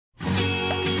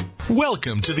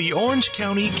Welcome to the Orange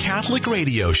County Catholic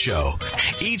Radio Show.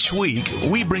 Each week,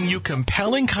 we bring you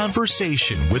compelling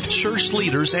conversation with church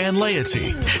leaders and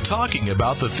laity, talking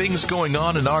about the things going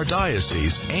on in our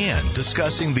diocese and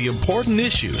discussing the important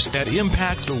issues that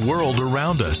impact the world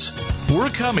around us. We're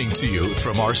coming to you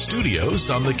from our studios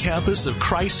on the campus of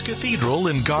Christ Cathedral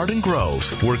in Garden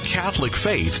Grove, where Catholic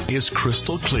faith is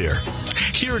crystal clear.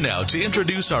 Here now to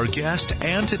introduce our guest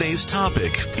and today's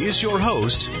topic is your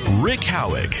host, Rick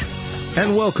Howick.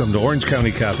 And welcome to Orange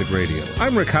County Catholic Radio.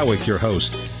 I'm Rick Howick, your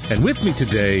host, and with me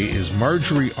today is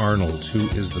Margery Arnold, who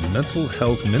is the Mental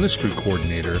Health Ministry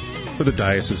Coordinator for the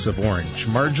Diocese of Orange.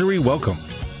 Margery, welcome.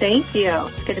 Thank you.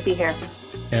 It's good to be here.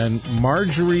 And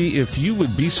Margery, if you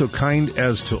would be so kind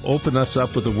as to open us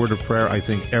up with a word of prayer, I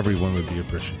think everyone would be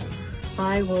appreciative.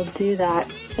 I will do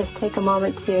that. Just take a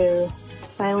moment to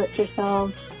silence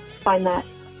yourselves, find that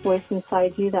voice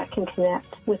inside you that can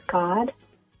connect with God.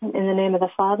 In the name of the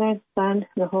Father, the Son, and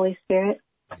the Holy Spirit.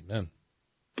 Amen.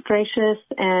 Gracious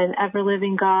and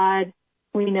ever-living God,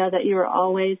 we know that you are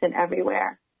always and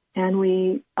everywhere, and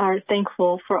we are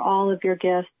thankful for all of your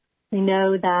gifts. We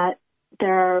know that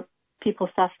there are people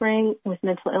suffering with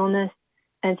mental illness,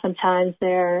 and sometimes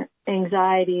their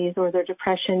anxieties or their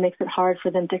depression makes it hard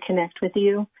for them to connect with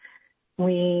you.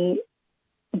 We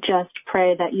just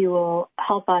pray that you will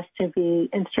help us to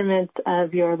be instruments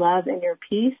of your love and your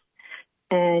peace,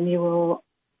 and you will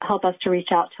help us to reach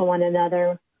out to one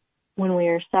another when we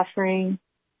are suffering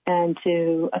and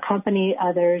to accompany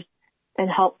others and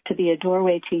help to be a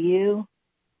doorway to you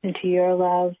and to your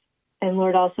love. And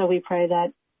Lord, also we pray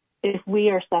that if we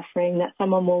are suffering, that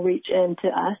someone will reach in to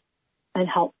us and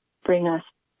help bring us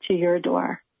to your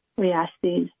door. We ask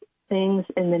these things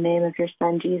in the name of your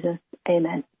Son, Jesus.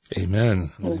 Amen.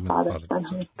 Amen. In the Father, Son,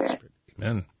 Holy Spirit.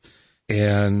 Amen.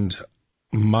 And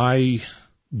my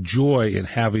joy in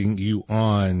having you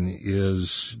on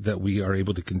is that we are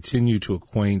able to continue to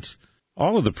acquaint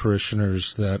all of the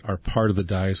parishioners that are part of the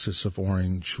Diocese of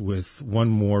Orange with one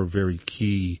more very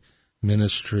key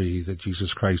ministry that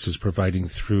Jesus Christ is providing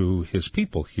through his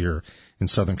people here in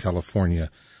Southern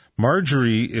California.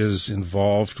 Margery is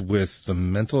involved with the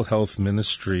mental health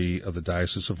ministry of the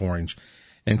Diocese of Orange,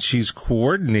 and she's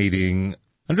coordinating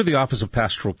under the Office of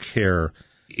Pastoral Care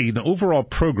an overall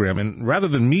program. And rather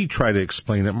than me try to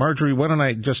explain it, Margery, why don't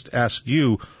I just ask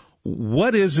you,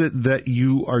 what is it that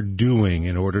you are doing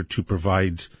in order to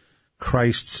provide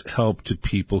Christ's help to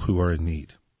people who are in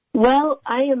need? Well,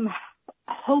 I am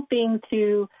hoping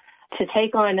to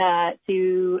take on,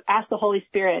 to ask the Holy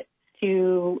Spirit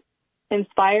to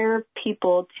inspire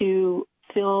people to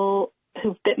feel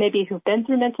who've been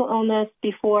through mental illness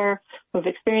before, who've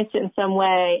experienced it in some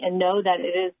way, and know that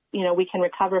it is, we can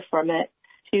recover from it,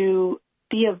 to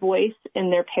be a voice in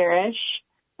their parish,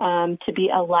 to be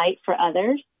a light for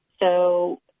others.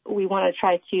 So we want to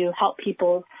try to help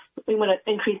people. We want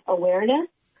to increase awareness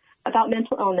about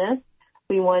mental illness.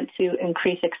 We want to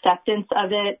increase acceptance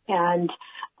of it and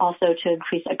also to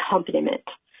increase accompaniment.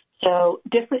 So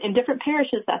in different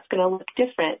parishes, that's going to look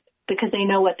different because they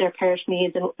know what their parish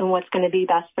needs and what's going to be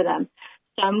best for them.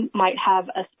 Some might have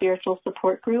a spiritual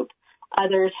support group.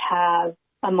 Others have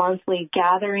a monthly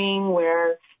gathering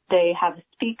where they have a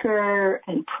speaker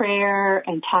and prayer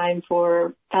and time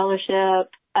for fellowship.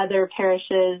 Other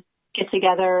parishes get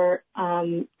together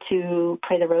to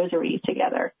pray the rosary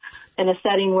together in a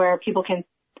setting where people can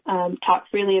talk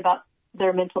freely about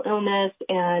their mental illness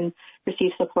and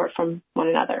receive support from one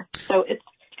another. So it's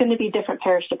going to be different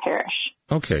parish to parish.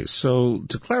 Okay, so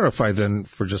to clarify then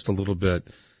for just a little bit,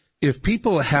 if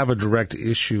people have a direct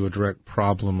issue, a direct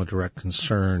problem, a direct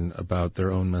concern about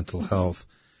their own mental health,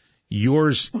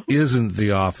 yours isn't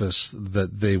the office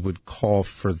that they would call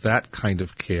for that kind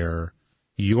of care.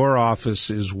 Your office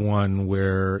is one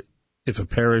where if a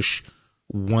parish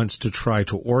wants to try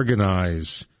to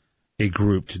organize a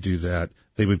group to do that,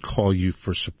 they would call you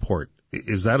for support.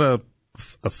 Is that a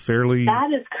fairly...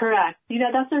 That is correct.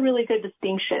 That's a really good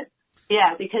distinction.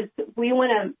 Yeah, because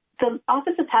the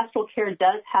Office of Pastoral Care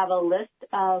does have a list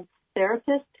of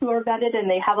therapists who are vetted, and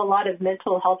they have a lot of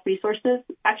mental health resources.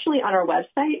 Actually, on our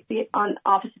website, on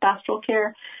Office of Pastoral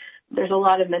Care, there's a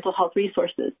lot of mental health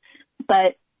resources.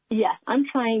 But yes, I'm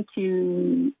trying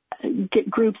to get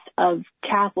groups of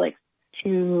Catholics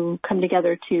to come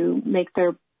together to make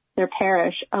their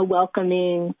parish a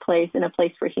welcoming place and a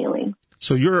place for healing.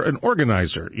 So you're an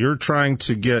organizer. You're trying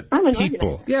to get people.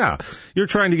 Organizer. Yeah. You're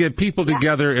trying to get people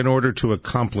together in order to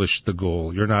accomplish the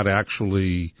goal. You're not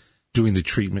actually doing the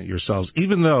treatment yourselves,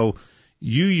 even though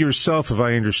you yourself, if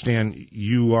I understand,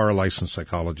 you are a licensed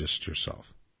psychologist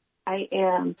yourself. I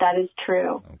am. That is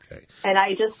true. Okay. And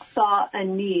I just saw a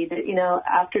need,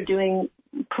 after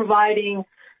providing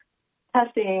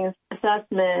testing,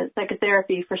 assessment,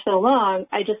 psychotherapy for so long,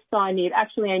 I just saw a need.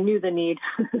 Actually, I knew the need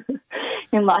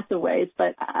in lots of ways,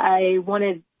 but I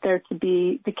wanted there to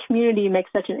be, the community makes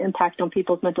such an impact on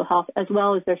people's mental health as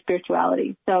well as their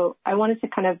spirituality. So I wanted to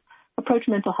kind of approach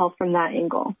mental health from that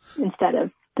angle instead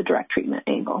of the direct treatment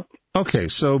angle. Okay,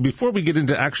 so before we get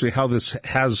into actually how this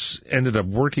has ended up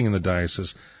working in the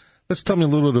diocese, let's tell me a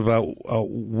little bit about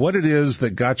what it is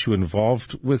that got you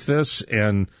involved with this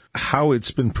and how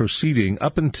it's been proceeding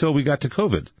up until we got to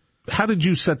COVID. How did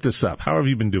you set this up? How have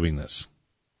you been doing this?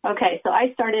 Okay, so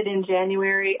I started in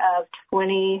January of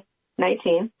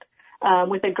 2019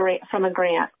 with a grant from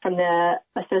the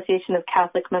Association of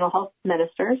Catholic Mental Health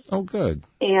Ministers. Oh, good.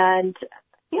 And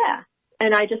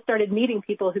I just started meeting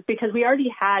people because we already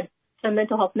had some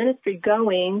mental health ministry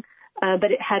going,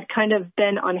 but it had kind of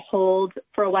been on hold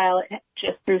for a while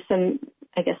just through some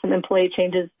employee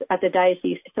changes at the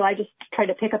diocese. So I just tried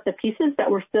to pick up the pieces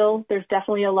that were still, there's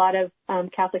definitely a lot of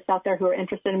Catholics out there who are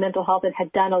interested in mental health and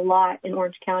had done a lot in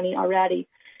Orange County already.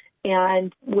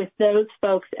 And with those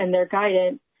folks and their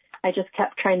guidance, I just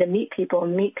kept trying to meet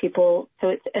people. So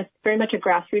it's very much a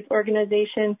grassroots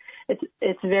organization.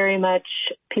 It's very much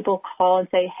people call and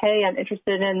say, hey, I'm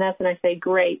interested in this. And I say,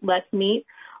 great, let's meet.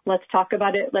 Let's talk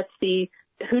about it. Let's see,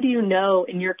 who do you know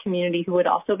in your community who would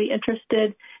also be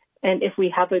interested? And if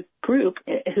we have a group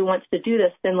who wants to do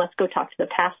this, then let's go talk to the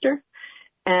pastor.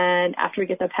 And after we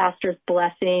get the pastor's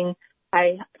blessing,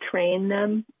 I train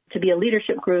them to be a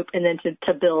leadership group and then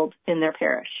to build in their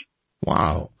parish.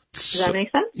 Wow. Does that make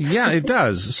sense? Yeah, it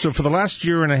does. So for the last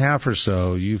year and a half or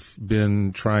so, you've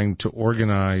been trying to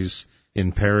organize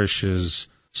in parishes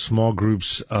small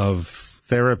groups of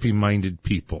therapy-minded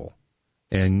people.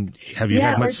 And have you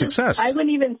had much success? I wouldn't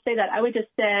even say that. I would just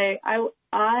say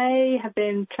I have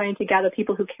been trying to gather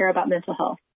people who care about mental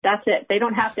health. That's it. They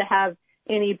don't have to have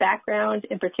any background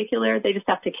in particular. They just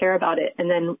have to care about it.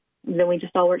 And then we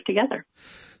just all work together.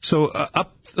 So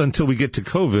up until we get to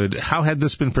COVID, how had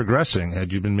this been progressing?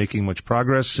 Had you been making much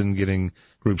progress in getting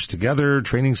groups together,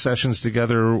 training sessions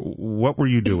together? What were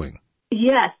you doing?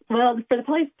 Yes. Well, for the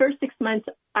first 6 months,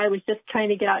 I was just trying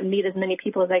to get out and meet as many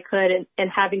people as I could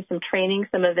and having some training,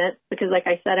 some events, because like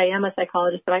I said, I am a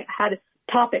psychologist, but I had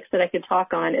topics that I could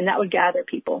talk on, and that would gather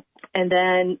people. And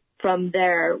then from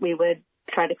there, we would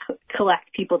try to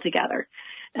collect people together.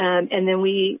 And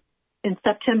then in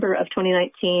September of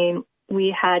 2019,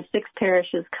 we had 6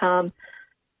 parishes come,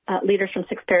 leaders from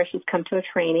 6 parishes come to a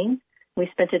training. We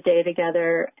spent a day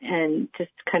together and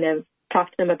just kind of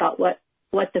talked to them about what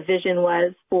the vision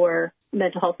was for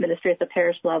mental health ministry at the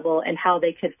parish level and how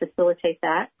they could facilitate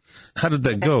that. How did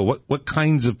that go? What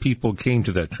kinds of people came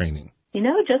to that training?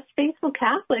 Just faithful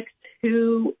Catholics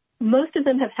who, most of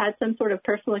them have had some sort of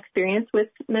personal experience with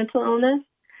mental illness.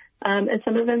 And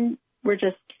some of them were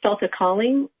just felt a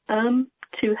calling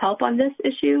to help on this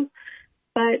issue,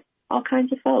 but all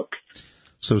kinds of folks.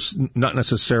 So not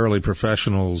necessarily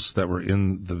professionals that were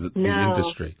in the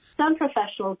industry. Some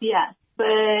professionals, yes, but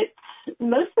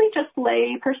mostly just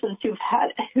lay persons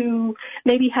who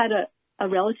maybe had a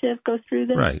relative go through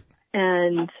this. Right.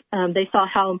 And they saw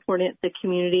how important the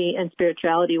community and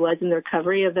spirituality was in the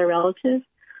recovery of their relative.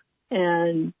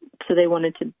 And so they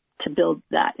wanted to build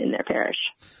that in their parish.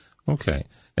 Okay.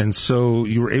 And so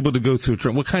you were able to go through,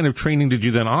 what kind of training did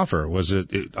you then offer? Was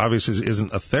it obviously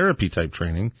isn't a therapy type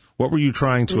training. What were you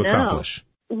trying to accomplish?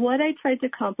 What I tried to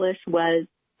accomplish was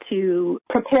to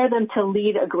prepare them to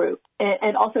lead a group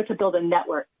and also to build a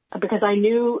network, because I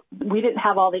knew we didn't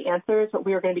have all the answers, but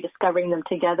we were going to be discovering them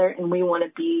together, and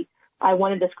I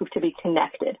wanted this group to be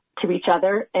connected to each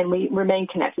other, and we remain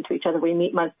connected to each other. We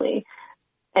meet monthly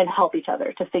and help each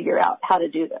other to figure out how to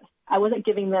do this. I wasn't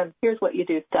giving them, here's what you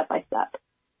do step by step.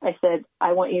 I said,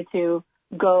 I want you to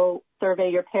go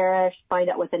survey your parish, find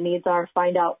out what the needs are,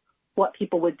 find out what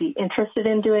people would be interested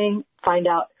in doing, find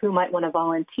out who might want to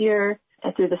volunteer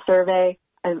through the survey.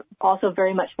 I also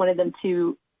very much wanted them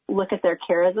to look at their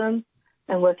charisms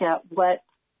and look at what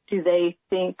do they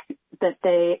think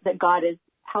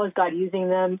how is God using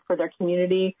them for their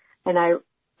community. And I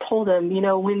told them,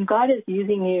 when God is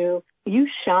using you, you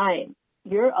shine.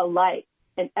 You're a light,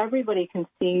 and everybody can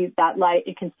see that light.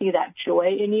 It can see that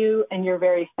joy in you, and you're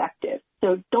very effective.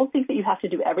 So don't think that you have to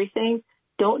do everything.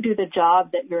 Don't do the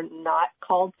job that you're not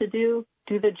called to do.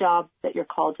 Do the job that you're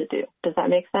called to do. Does that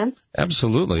make sense?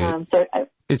 Absolutely.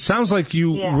 It sounds like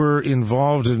you were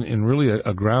involved in really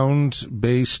a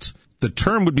ground-based, the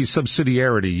term would be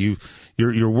subsidiarity.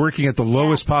 You're working at the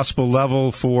lowest possible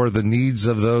level for the needs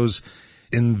of those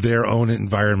in their own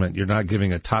environment. You're not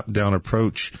giving a top-down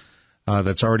approach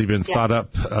that's already been thought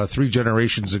up 3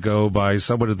 generations ago by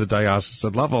someone at the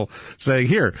diocesan level, saying,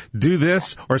 here, do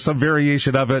this or some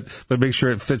variation of it, but make sure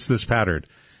it fits this pattern.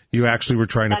 You actually were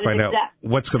trying to find out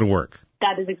what's going to work.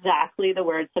 That is exactly the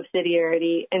word,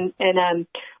 subsidiarity. And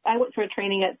I went through a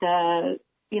training at the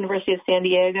University of San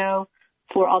Diego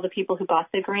for all the people who got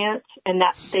the grant, and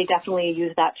that they definitely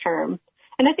use that term.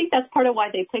 And I think that's part of why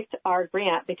they picked our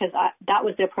grant, because that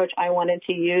was the approach I wanted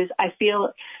to use. I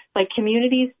feel like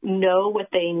communities know what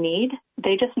they need.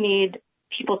 They just need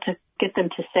people to get them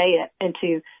to say it and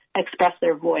to express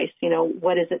their voice. You know,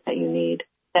 what is it that you need?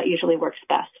 That usually works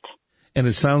best. And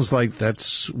it sounds like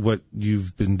that's what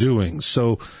you've been doing.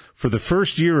 So for the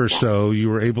first year or so, you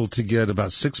were able to get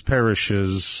about 6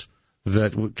 parishes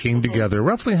that came together.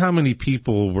 Roughly how many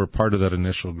people were part of that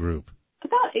initial group?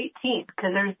 About 18,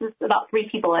 because there's just about 3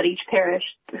 people at each parish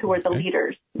who are the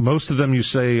leaders. Most of them, you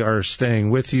say, are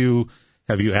staying with you.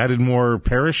 Have you added more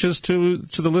parishes to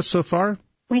the list so far?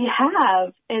 We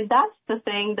have, and that's the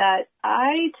thing that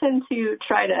I tend to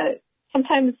try to,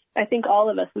 sometimes I think all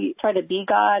of us, we try to be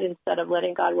God instead of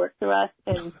letting God work through us.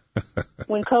 And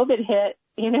when COVID hit,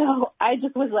 you know, I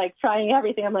just was like trying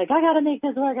everything. I'm like, I got to make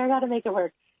this work. I got to make it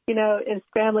work, you know, and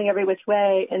scrambling every which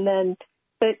way. And then,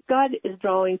 but God is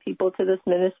drawing people to this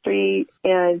ministry.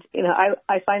 And, you know,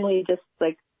 I finally just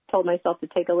like told myself to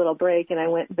take a little break, and I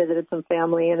went and visited some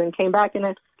family and then came back, and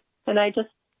I just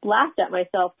laughed at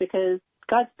myself because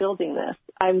God's building this.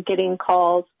 I'm getting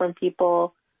calls from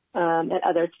people at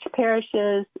other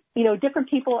parishes. You know, different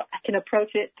people can approach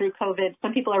it through COVID.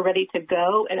 Some people are ready to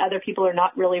go, and other people are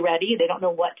not really ready. They don't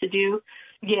know what to do.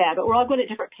 Yeah, but we're all going at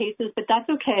different paces, but that's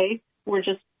okay. We're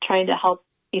just trying to help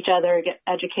each other get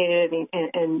educated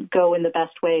and go in the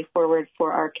best way forward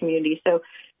for our community. So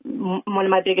one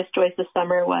of my biggest joys this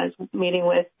summer was meeting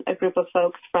with a group of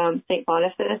folks from St.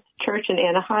 Boniface Church in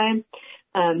Anaheim.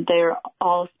 They're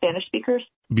all Spanish speakers.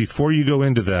 Before you go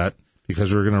into that,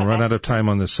 because we're going to run out of time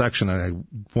on this section, and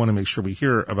I want to make sure we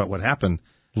hear about what happened,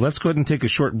 let's go ahead and take a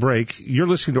short break. You're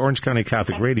listening to Orange County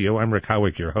Catholic Radio. I'm Rick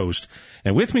Howick, your host.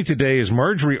 And with me today is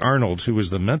Margery Arnold, who is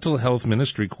the Mental Health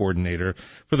Ministry Coordinator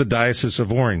for the Diocese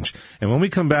of Orange. And when we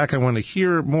come back, I want to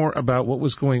hear more about what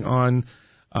was going on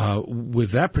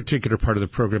with that particular part of the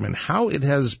program and how it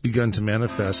has begun to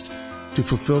manifest to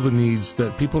fulfill the needs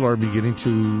that people are beginning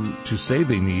to say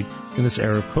they need in this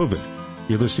era of COVID.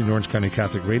 You're listening to Orange County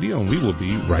Catholic Radio, and we will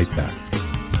be right back.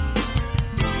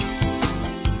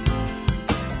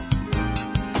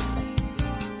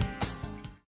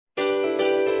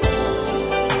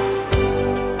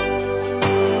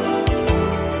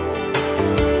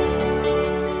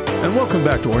 Welcome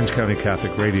back to Orange County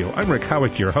Catholic Radio. I'm Rick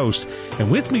Howick, your host,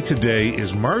 and with me today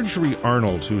is Margery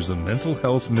Arnold, who's the Mental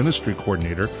Health Ministry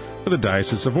Coordinator for the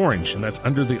Diocese of Orange, and that's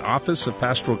under the Office of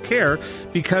Pastoral Care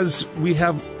because we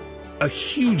have a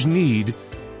huge need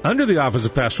under the Office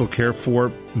of Pastoral Care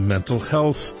for mental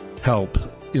health help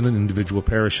in the individual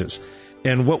parishes.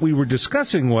 And what we were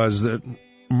discussing was that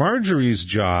Margery's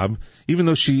job, even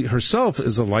though she herself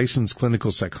is a licensed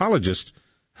clinical psychologist,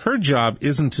 her job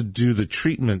isn't to do the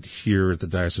treatment here at the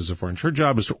Diocese of Orange. Her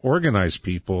job is to organize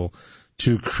people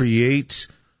to create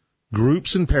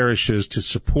groups and parishes to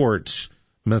support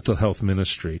mental health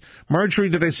ministry. Margery,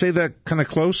 did I say that kind of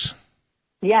close?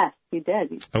 Yes, you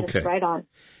did. Okay. Just right on.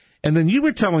 And then you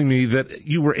were telling me that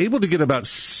you were able to get about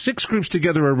 6 groups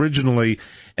together originally,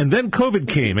 and then COVID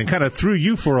came and kind of threw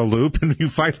you for a loop, and you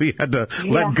finally had to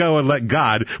let go and let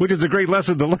God, which is a great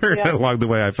lesson to learn along the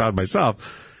way I found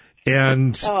myself.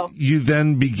 And you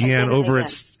then began over at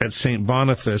St.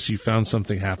 Boniface. You found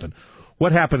something happen.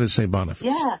 What happened at St.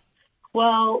 Boniface? Yeah.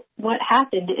 Well, what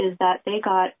happened is that they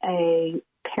got a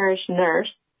parish nurse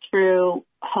through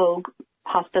Healh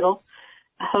Hospital.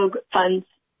 Healh funds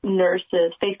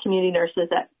nurses, faith community nurses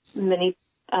at many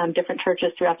different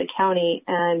churches throughout the county.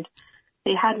 And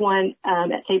they had one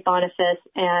at St. Boniface,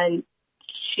 and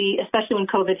she, especially when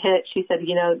COVID hit, she said,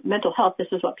 you know, mental health, this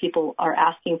is what people are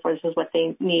asking for. This is what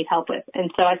they need help with. And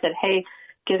so I said, hey,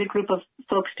 get a group of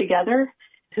folks together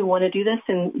who want to do this,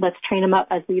 and let's train them up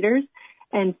as leaders.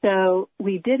 And so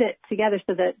we did it together.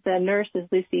 So that the nurse is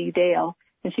Lucy Dale,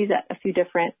 and she's at a few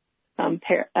different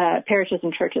parishes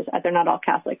and churches. They're not all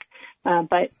Catholic.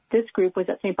 But this group was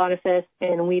at St. Boniface,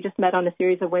 and we just met on a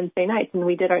series of Wednesday nights, and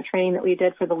we did our training that we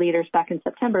did for the leaders back in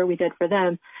September. We did for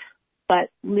them. But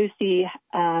Lucy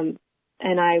and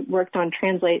I worked on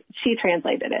she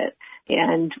translated it,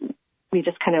 and we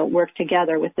just kind of worked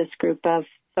together with this group of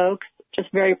folks,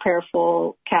 just very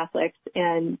prayerful Catholics,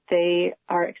 and they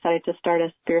are excited to start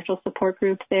a spiritual support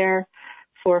group there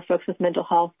for folks with mental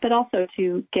health, but also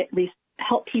to get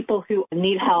help people who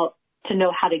need help to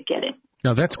know how to get it.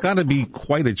 Now, that's got to be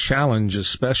quite a challenge,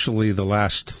 especially the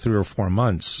last 3 or 4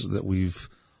 months that we've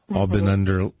all been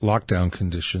under lockdown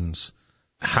conditions.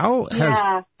 How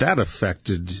has that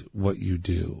affected what you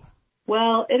do?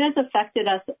 Well, it has affected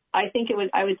us. I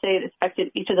would say it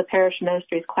affected each of the parish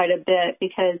ministries quite a bit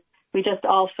because we just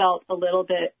all felt a little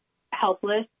bit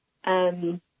helpless.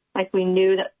 Like we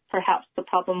knew that perhaps the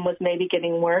problem was maybe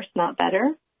getting worse, not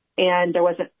better. And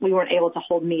we weren't able to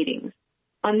hold meetings.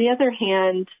 On the other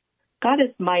hand, God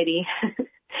is mighty.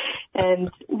 And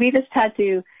we just had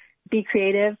to be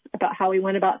creative about how we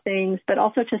went about things, but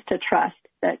also just to trust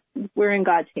that we're in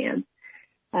God's hands.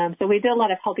 So we did a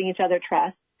lot of helping each other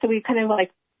trust. So we kind of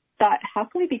thought, how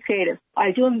can we be creative?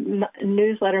 I do a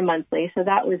newsletter monthly, so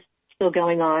that was still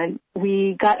going on.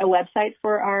 We got a website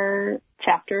for our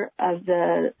chapter of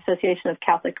the Association of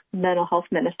Catholic Mental Health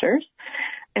Ministers.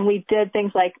 And we did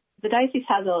things like the diocese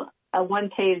has a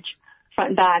one-page front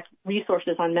and back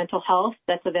resources on mental health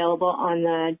that's available on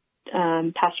the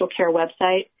pastoral care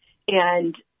website.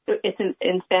 And it's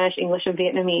in Spanish, English, and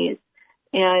Vietnamese.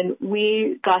 And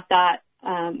we got that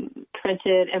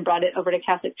printed and brought it over to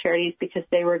Catholic Charities because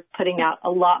they were putting out a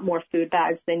lot more food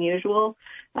bags than usual.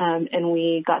 And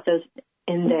we got those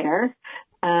in there.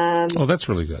 Oh, that's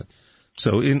really good.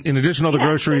 So in addition to all the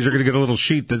groceries, you're going to get a little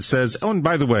sheet that says, oh, and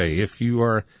by the way, if you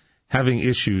are having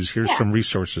issues, here's some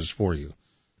resources for you.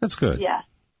 That's good. Yeah.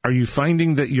 Are you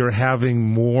finding that you're having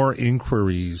more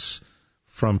inquiries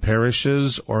from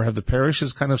parishes, or have the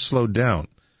parishes kind of slowed down?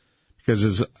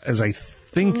 Because as I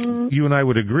think you and I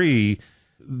would agree,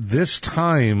 this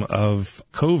time of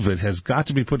COVID has got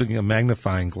to be putting a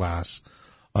magnifying glass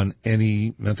on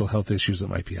any mental health issues that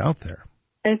might be out there.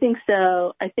 I think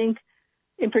so. I think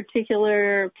in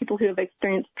particular, people who have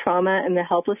experienced trauma and the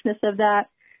helplessness of that,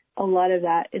 a lot of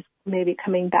that is maybe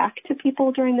coming back to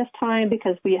people during this time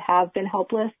because we have been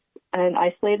helpless and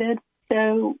isolated.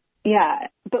 So, yeah,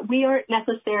 but we aren't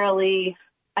necessarily,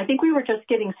 I think we were just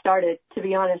getting started, to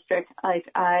be honest, Rick.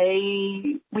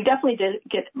 We definitely did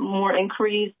get more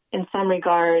inquiries in some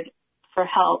regard for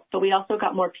help, but we also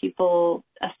got more people,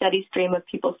 a steady stream of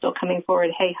people still coming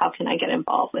forward, hey, how can I get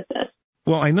involved with this?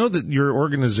 Well, I know that your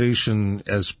organization,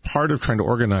 as part of trying to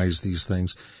organize these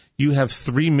things, you have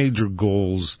 3 major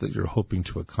goals that you're hoping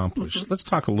to accomplish. Let's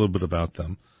talk a little bit about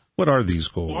them. What are these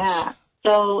goals? Yeah.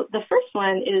 So the first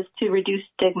one is to reduce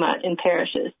stigma in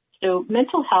parishes. So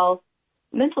mental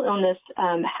illness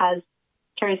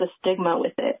carries a stigma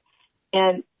with it.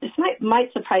 And this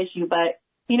might surprise you, but,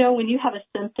 when you have a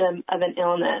symptom of an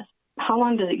illness, how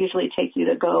long does it usually take you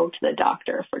to go to the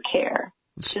doctor for care?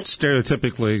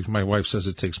 Stereotypically, my wife says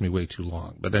it takes me way too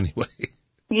long, but anyway.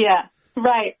 Yeah,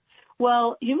 right.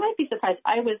 Well, you might be surprised.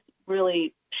 I was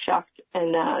really shocked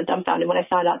and dumbfounded when I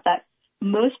found out that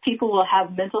most people will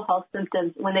have mental health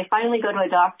symptoms when they finally go to a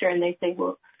doctor and they say,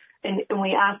 well, and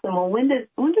we ask them, well, when did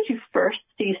you first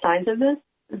see signs of this?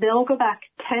 They'll go back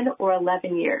 10 or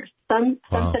 11 years. Some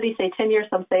studies say 10 years,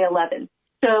 some say 11.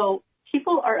 So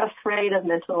people are afraid of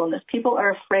mental illness. People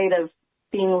are afraid of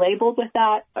being labeled with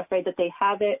that, afraid that they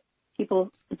have it.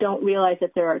 People don't realize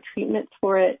that there are treatments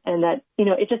for it and that,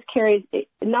 it just carries,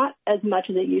 not as much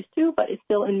as it used to, but it's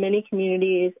still in many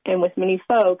communities and with many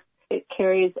folks, it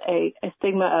carries a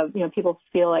stigma of, people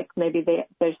feel like maybe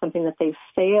there's something that they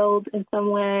failed in some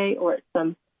way, or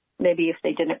maybe if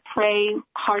they didn't pray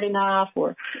hard enough,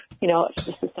 or, if this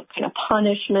is some kind of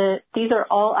punishment. These are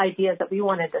all ideas that we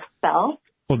want to dispel.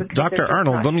 Well, Dr.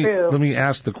 Arnold, let me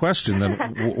ask the question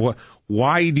then.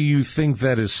 Why do you think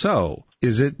that is so?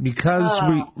 Is it because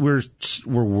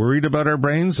we're worried about our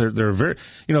brains? They're very,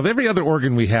 if every other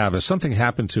organ we have, if something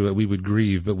happened to it, we would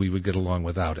grieve, but we would get along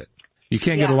without it. You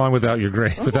can't get along without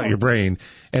your brain,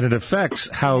 and it affects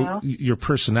how your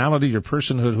personality, your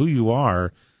personhood, who you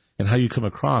are, and how you come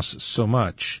across so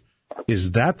much.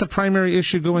 Is that the primary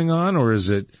issue going on, or is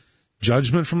it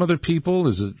judgment from other people?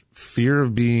 Is it fear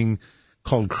of being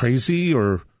called crazy,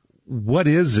 or what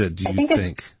is it, do you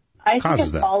think? I think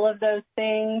it's all of those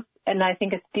things, and I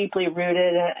think it's deeply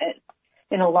rooted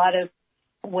in a lot of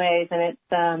ways, and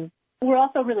it's we're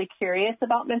also really curious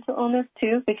about mental illness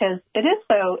too, because it's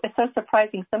so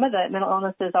surprising. Some of the mental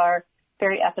illnesses are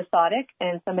very episodic,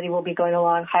 and somebody will be going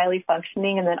along highly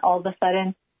functioning, and then all of a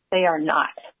sudden they are not,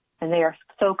 and they are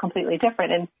so completely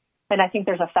different. And I think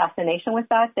there's a fascination with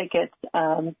that gets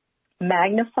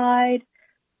magnified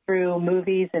through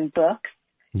movies and books,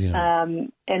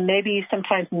 and maybe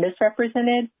sometimes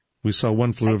misrepresented. We saw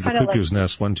One Flew Over the Cuckoo's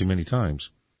Nest one too many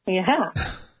times. Yeah.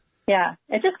 Yeah,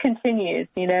 it just continues,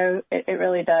 it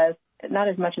really does. Not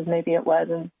as much as maybe it was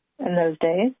in those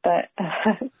days, but...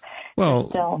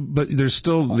 Well, but there's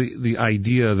still the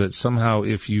idea that somehow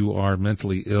if you are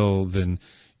mentally ill, then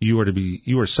you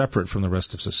are separate from the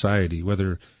rest of society,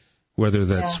 whether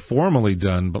that's formally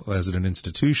done as an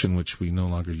institution, which we no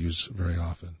longer use very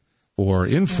often, or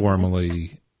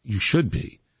informally, you should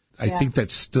be. I think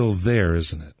that's still there,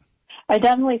 isn't it? I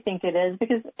definitely think it is,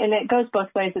 and it goes both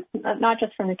ways. It's not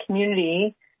just from the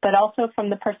community, but also from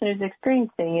the person who's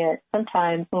experiencing it.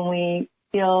 Sometimes when we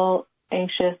feel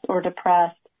anxious or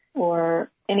depressed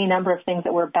or any number of things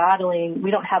that we're battling,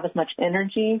 we don't have as much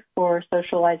energy for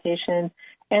socialization,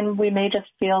 and we may just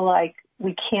feel like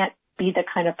we can't be the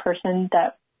kind of person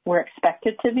that we're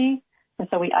expected to be, and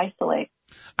so we isolate.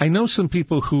 I know some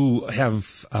people who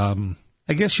have,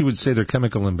 I guess you would say they're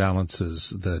chemical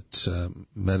imbalances that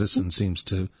medicine seems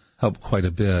to help quite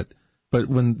a bit, but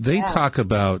when they talk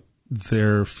about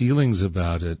their feelings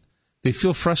about it, they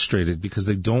feel frustrated because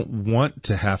they don't want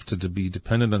to have to be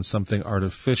dependent on something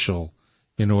artificial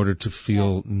in order to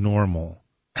feel normal.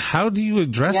 How do you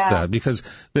address that? Because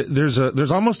there's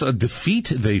almost a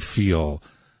defeat they feel.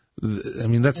 I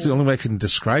mean, that's the only way I can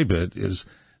describe it, is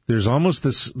there's almost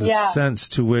this sense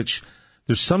to which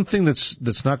there's something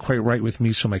that's not quite right with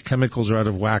me, so my chemicals are out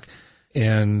of whack,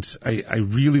 and I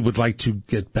really would like to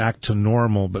get back to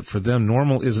normal, but for them,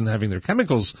 normal isn't having their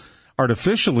chemicals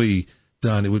artificially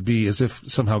done. It would be as if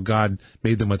somehow God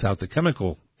made them without the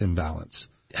chemical imbalance.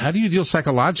 How do you deal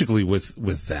psychologically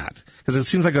with that? Because it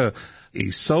seems like a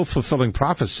self-fulfilling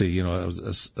prophecy,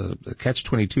 a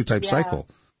catch-22 type cycle.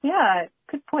 Yeah,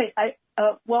 good point. I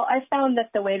found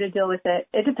that the way to deal with it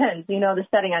depends, the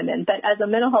setting I'm in. But as a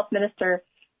mental health minister,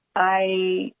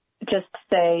 I just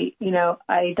say,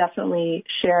 I definitely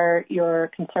share your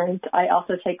concerns. I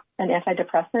also take an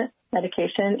antidepressant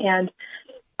medication, and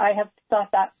I have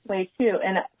thought that way too.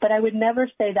 But I would never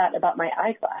say that about my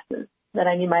eyeglasses, that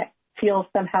I might feel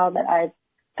somehow that I've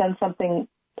done something.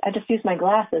 I just use my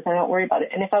glasses. I don't worry about it.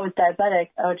 And if I was diabetic,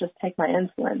 I would just take my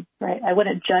insulin, right? I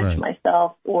wouldn't judge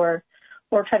myself or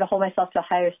try to hold myself to a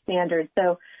higher standard.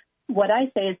 So what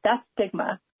I say is that's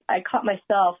stigma. I caught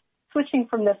myself switching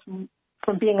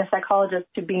from being a psychologist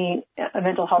to being a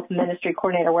mental health ministry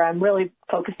coordinator, where I'm really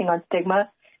focusing on stigma.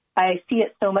 I see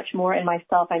it so much more in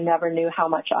myself. I never knew how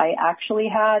much I actually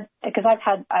had, because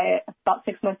about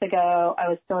 6 months ago, I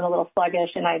was feeling a little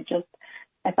sluggish, and I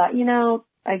thought,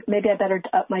 maybe I better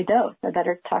up my dose. I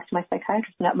better talk to my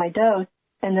psychiatrist and up my dose.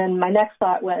 And then my next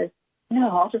thought was, no,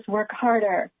 I'll just work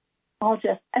harder. I'll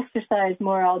just exercise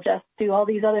more. I'll just do all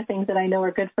these other things that I know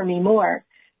are good for me more.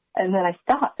 And then I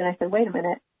stopped and I said, wait a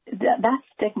minute, that's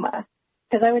stigma.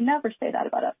 Because I would never say that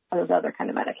about those other kind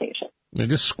of medications. Yeah,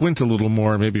 just squint a little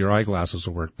more, maybe your eyeglasses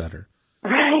will work better.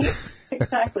 Right,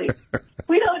 exactly.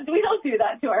 we don't do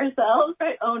that to ourselves,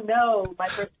 right? Oh no, my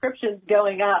prescription's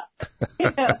going up.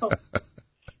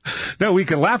 No, we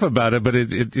can laugh about it, but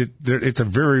it's a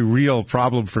very real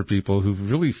problem for people who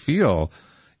really feel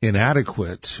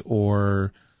inadequate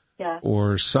or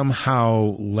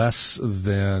somehow less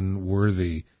than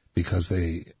worthy because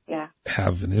they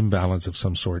have an imbalance of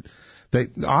some sort. They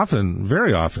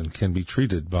very often can be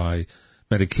treated by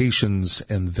medications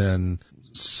and then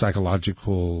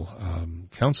psychological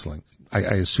counseling. I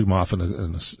assume often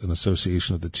an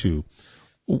association of the two.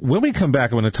 When we come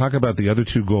back, I want to talk about the other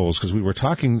two goals, because we were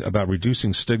talking about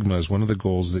reducing stigma as one of the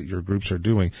goals that your groups are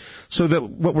doing. So that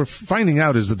what we're finding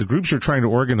out is that the groups you're trying to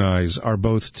organize are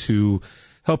both to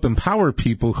help empower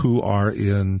people who are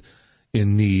in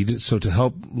need, so to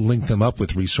help link them up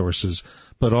with resources,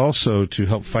 but also to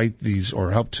help fight these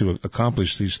or help to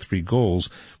accomplish these three goals.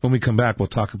 When we come back, we'll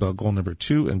talk about goal number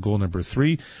 2 and goal number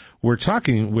 3. We're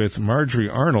talking with Margery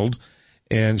Arnold,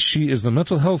 and she is the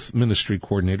Mental Health Ministry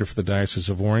Coordinator for the Diocese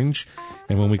of Orange.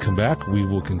 And when we come back, we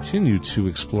will continue to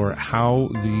explore how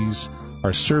these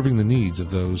are serving the needs of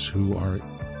those who are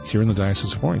here in the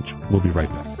Diocese of Orange. We'll be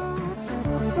right back.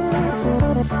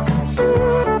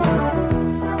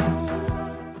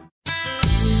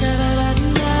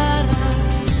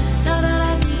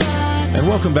 And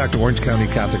welcome back to Orange County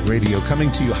Catholic Radio,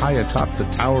 coming to you high atop the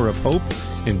Tower of Hope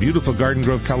in beautiful Garden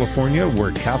Grove, California,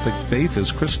 where Catholic faith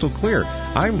is crystal clear.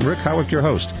 I'm Rick Howick, your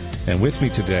host, and with me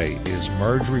today is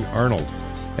Margery Arnold.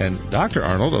 And Dr.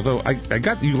 Arnold, although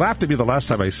you laughed at me the last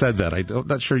time I said that. I'm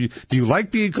not sure. Do you like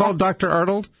being called Dr.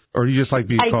 Arnold, or do you just like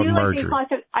being called Margery?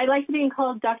 I like being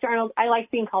called Dr. Arnold. I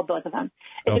like being called both of them.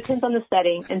 It depends on the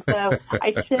setting. And so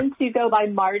I tend to go by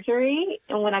Margery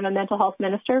when I'm a mental health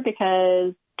minister,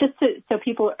 because so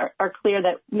people are clear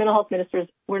that mental health ministers,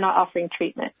 we're not offering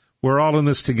treatment. We're all in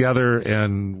this together,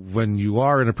 and when you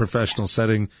are in a professional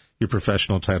setting, your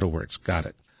professional title works. Got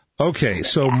it. Okay,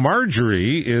 so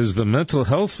Margery is the Mental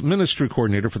Health Ministry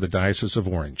Coordinator for the Diocese of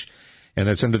Orange. and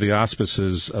that's under the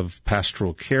auspices of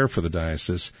pastoral care for the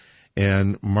diocese.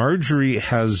 And Margery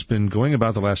has been going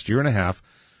about the last year and a half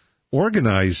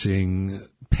organizing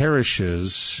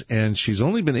parishes, and she's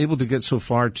only been able to get so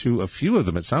far to a few of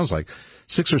them, it sounds like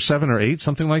 6 or 7 or 8,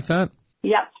 something like that.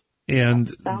 Yep.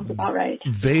 And sounds about right.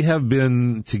 They have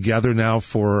been together now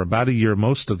for about a year,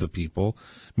 most of the people,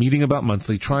 meeting about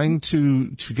monthly, trying to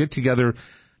get together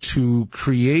to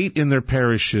create in their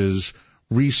parishes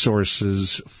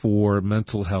resources for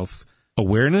mental health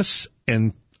awareness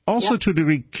and also to a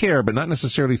degree care, but not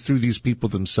necessarily through these people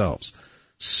themselves.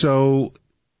 So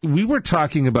we were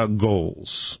talking about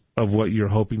goals of what you're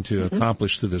hoping to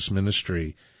accomplish through this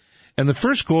ministry. And the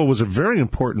first goal was a very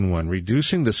important one,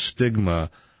 reducing the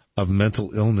stigma of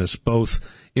mental illness, both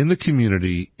in the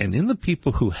community and in the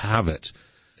people who have it,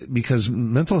 because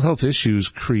mental health issues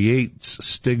create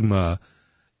stigma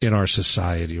in our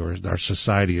society, or our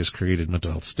society has created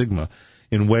mental health stigma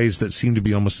in ways that seem to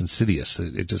be almost insidious.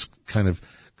 It just kind of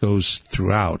goes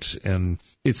throughout. And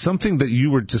it's something that you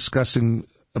were discussing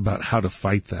about how to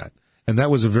fight that. And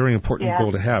that was a very important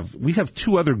goal to have. We have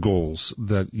 2 other goals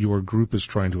that your group is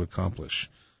trying to accomplish.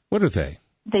 What are they?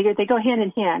 They go hand in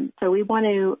hand. So we want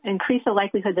to increase the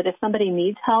likelihood that if somebody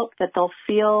needs help, that they'll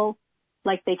feel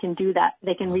like they can do that.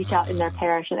 They can reach out in their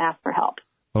parish and ask for help.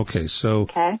 Okay, so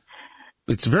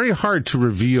it's very hard to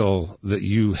reveal that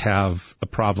you have a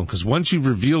problem, because once you've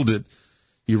revealed it,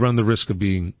 you run the risk of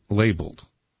being labeled.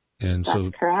 And That's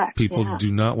so correct. People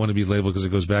do not want to be labeled, because it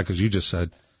goes back, as you just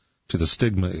said, to the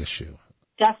stigma issue.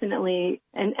 Definitely.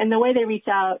 And the way they reach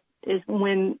out is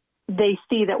when they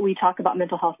see that we talk about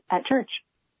mental health at church.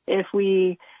 If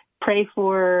we pray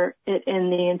for it in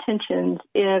the intentions,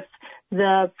 if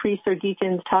the priests or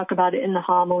deacons talk about it in the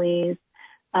homilies,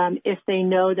 if they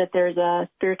know that there's a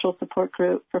spiritual support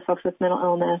group for folks with mental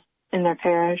illness in their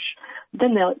parish,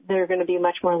 then they're going to be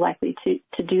much more likely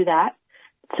to do that.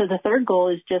 So the third goal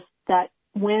is just that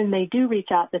when they do reach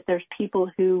out, that there's people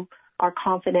who are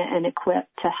confident and equipped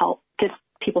to help get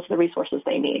people to the resources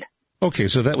they need. Okay,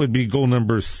 so that would be goal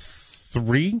number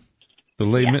 3. The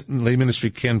lay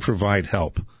ministry can provide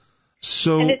help.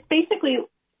 And it's basically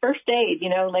first aid,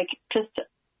 like just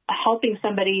helping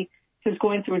somebody who's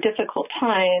going through difficult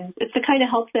times. It's the kind of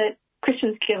help that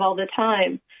Christians give all the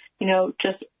time,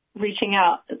 just reaching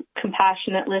out,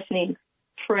 compassionate listening,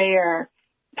 prayer,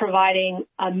 providing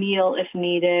a meal if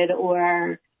needed,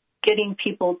 or getting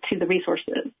people to the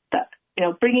resources that,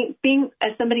 being,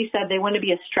 as somebody said, they want to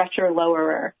be a stretcher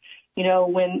lowerer,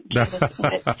 when Jesus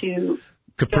went to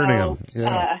Capernaum,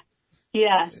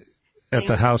 at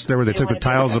the house there where they took the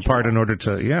tiles apart in order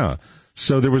to,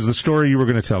 So there was the story you were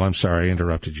going to tell. I'm sorry, I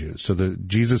interrupted you. So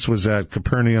Jesus was at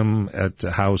Capernaum at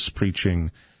a house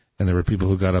preaching, and there were people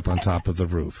who got up on top of the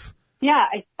roof. Yeah,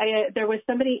 there was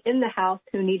somebody in the house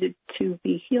who needed to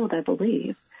be healed, I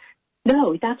believe.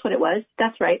 No, that's what it was.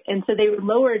 That's right. And so they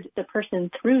lowered the person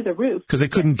through the roof. Because they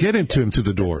couldn't get into him through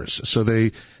the doors. So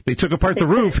they took apart the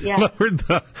roof and lowered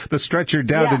the stretcher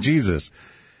down to Jesus.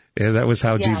 And that was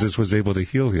how Jesus was able to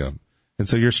heal him. And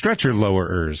so you're stretcher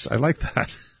lowerers. I like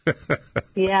that.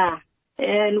 Yeah.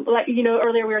 And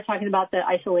earlier we were talking about the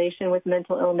isolation with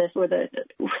mental illness, or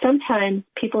sometimes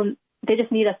people, they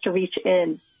just need us to reach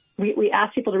in. We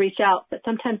ask people to reach out, but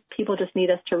sometimes people just need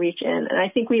us to reach in. And I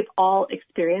think we've all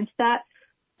experienced that,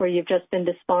 where you've just been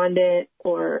despondent,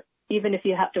 or even if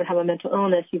you don't have a mental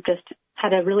illness, you've just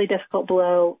had a really difficult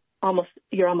blow.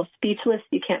 You're almost speechless.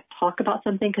 You can't talk about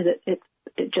something because it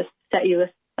just set you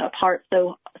apart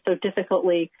so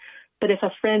difficultly. But if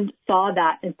a friend saw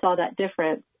that and saw that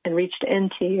difference and reached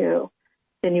into you,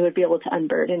 then you would be able to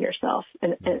unburden yourself.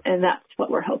 And that's what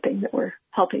we're hoping, that we're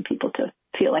helping people to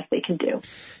feel like they can do.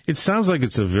 It sounds like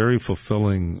it's a very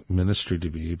fulfilling ministry to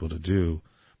be able to do.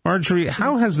 Margery,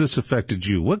 how has this affected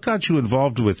you? What got you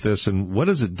involved with this, and what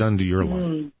has it done to your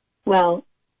life? Well,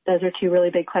 those are 2 really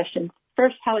big questions.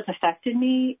 First, how it's affected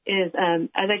me is, as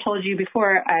I told you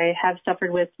before, I have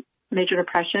suffered with major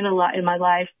depression a lot in my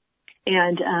life,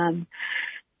 and,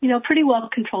 pretty well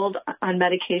controlled on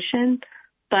medication,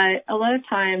 but a lot of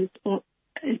times,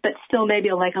 but still maybe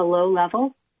like a low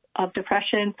level of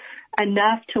depression,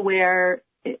 enough to where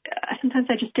sometimes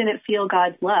I just didn't feel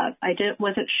God's love. I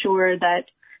wasn't sure that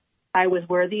I was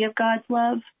worthy of God's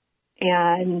love.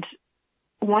 And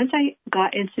once I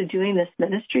got into doing this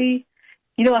ministry,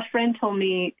 a friend told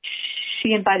me,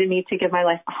 she invited me to give my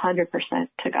life 100%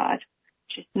 to God.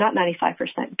 Not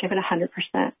 95%, give it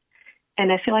 100%.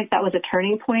 And I feel like that was a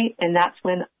turning point, and that's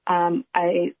when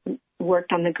I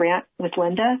worked on the grant with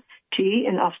Linda G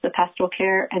in the Office of Pastoral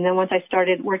Care. And then once I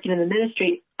started working in the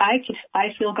ministry, I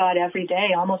feel God every day,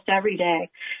 almost every day.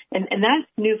 And that's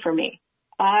new for me.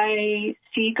 I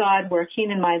see God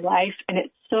working in my life, and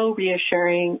it's so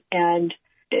reassuring, and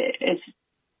it's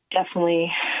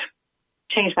definitely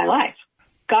changed my life.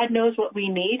 God knows what we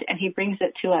need, and he brings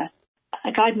it to us.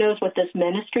 God knows what this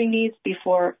ministry needs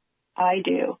before I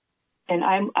do. And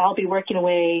I'll be working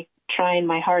away, trying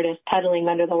my hardest, pedaling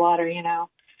under the water,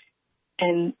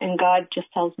 And God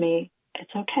just tells me,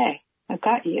 it's okay. I've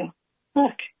got you.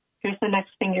 Look, here's the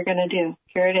next thing you're going to do.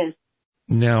 Here it is.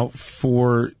 Now,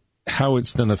 for how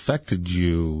it's then affected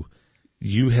you,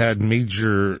 you had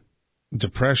major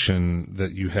depression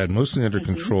that you had mostly under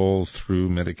control through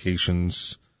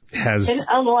medications. And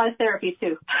a lot of therapy,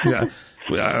 too. Yeah,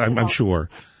 I'm sure.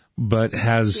 But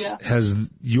has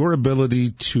your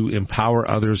ability to empower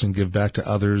others and give back to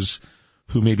others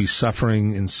who may be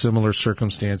suffering in similar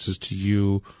circumstances to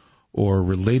you or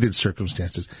related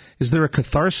circumstances, is there a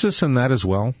catharsis in that as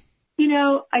well?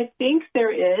 I think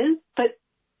there is, but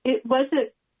it's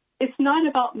not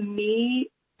about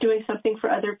me doing something for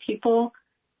other people,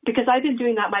 because I've been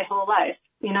doing that my whole life.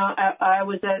 I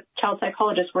was a child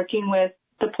psychologist working with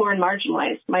the poor and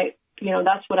marginalized.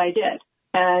 That's what I did.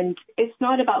 And it's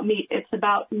not about me. It's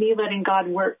about me letting God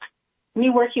work, me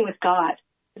working with God.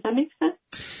 Does that make sense?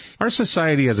 Our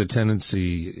society has a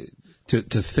tendency to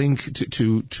think,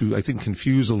 to I think,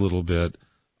 confuse a little bit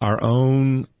our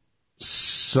own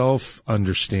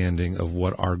self-understanding of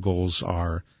what our goals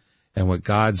are and what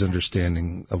God's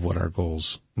understanding of what our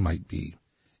goals might be.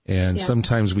 And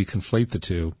sometimes we conflate the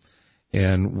two.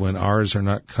 And when ours are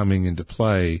not coming into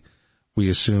play, we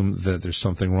assume that there's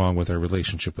something wrong with our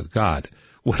relationship with God.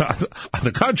 Well, on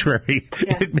the contrary,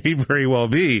 it may very well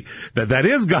be that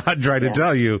is God trying to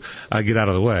tell you, get out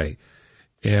of the way.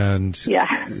 And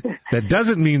that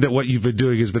doesn't mean that what you've been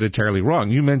doing has been entirely wrong.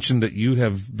 You mentioned that you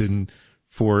have been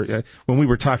when we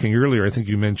were talking earlier, I think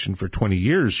you mentioned for 20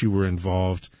 years you were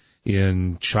involved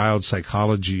in child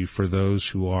psychology for those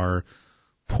who are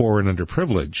poor and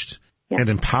underprivileged and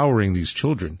empowering these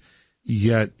children.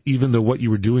 Yet, even though what you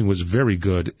were doing was very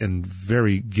good and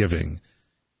very giving,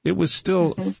 it was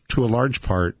still, to a large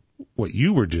part, what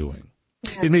you were doing.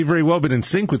 Yeah. It may very well have been in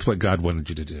sync with what God wanted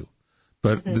you to do,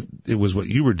 but it was what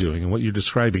you were doing. And what you're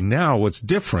describing now, what's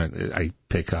different, I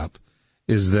pick up,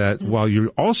 is that while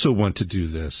you also want to do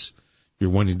this, you're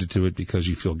wanting to do it because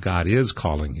you feel God is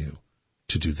calling you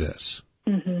to do this.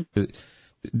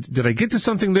 Did I get to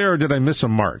something there, or did I miss a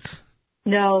mark?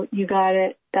 No, you got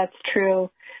it. That's true.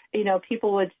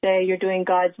 People would say you're doing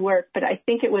God's work, but I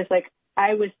think it was like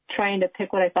I was trying to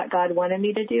pick what I thought God wanted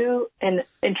me to do and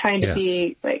trying to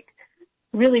be like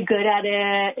really good at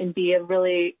it and be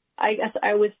I guess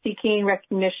I was seeking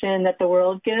recognition that the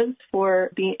world gives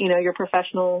for being, your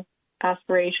professional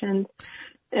aspirations.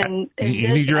 And you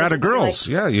need your atta girls.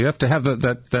 You have to have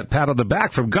that pat on the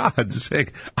back from God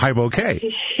saying, I'm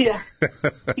okay. Yeah.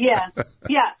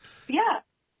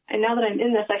 And now that I'm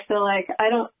in this, I feel like I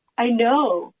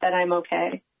know that I'm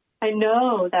okay. I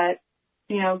know that,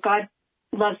 God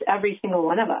loves every single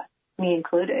one of us, me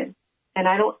included. And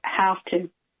I don't have to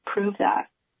prove that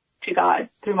to God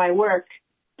through my work.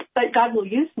 But God will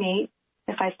use me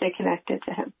if I stay connected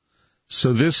to him.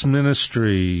 So this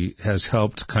ministry has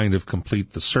helped kind of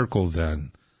complete the circle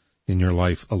then in your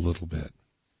life a little bit.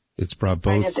 It's brought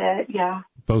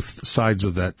both sides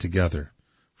of that together,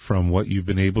 from what you've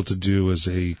been able to do as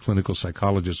a clinical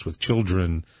psychologist with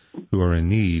children who are in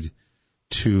need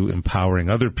to empowering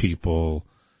other people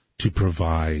to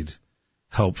provide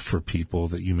help for people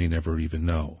that you may never even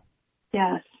know.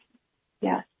 Yes.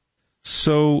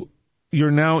 So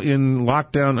you're now in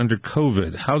lockdown under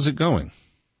COVID. How's it going?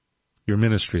 Your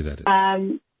ministry, that is.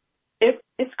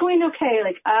 It's going okay.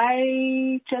 Like,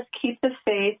 I just keep the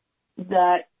faith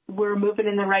that we're moving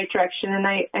in the right direction, and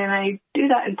I do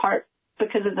that in part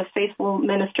because of the faithful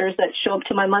ministers that show up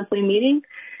to my monthly meeting,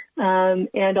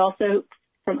 and also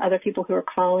from other people who are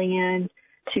calling in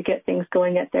to get things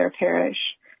going at their parish.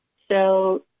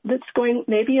 So that's going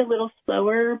maybe a little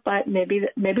slower, but maybe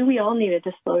we all needed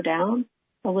to slow down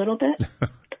a little bit.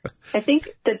 I think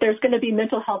that there's going to be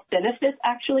mental health benefits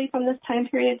actually from this time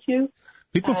period too.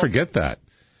 People forget that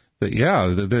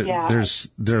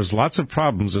there's lots of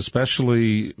problems,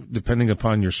 especially depending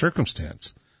upon your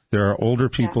circumstance. There are older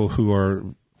people who are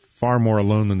far more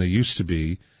alone than they used to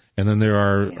be, and then there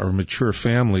are mature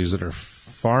families that are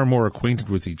far more acquainted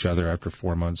with each other after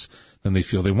 4 months than they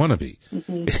feel they want to be.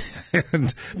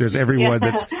 And there's everyone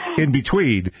that's in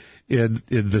between in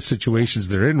the situations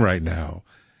they're in right now.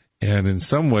 And in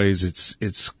some ways,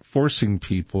 it's forcing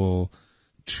people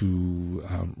to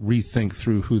rethink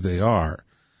through who they are.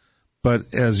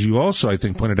 But as you also, I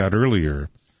think, pointed out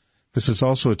earlier, this is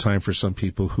also a time for some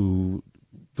people who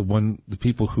the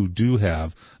people who do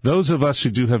have, those of us who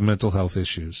do have mental health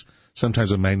issues,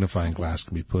 sometimes a magnifying glass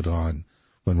can be put on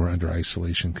when we're under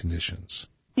isolation conditions.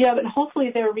 Yeah, but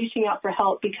hopefully they're reaching out for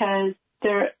help because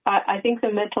I think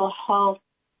the mental health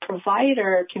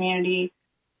provider community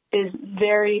is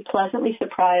very pleasantly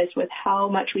surprised with how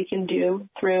much we can do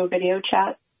through video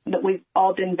chat, that we've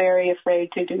all been very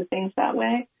afraid to do things that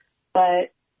way.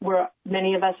 But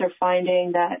many of us are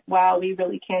finding that, wow, we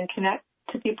really can connect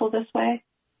to people this way.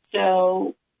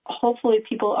 So hopefully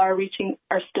people are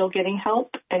still getting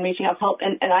help and reaching out for help.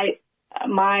 And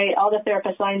all the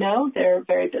therapists I know, they're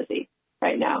very busy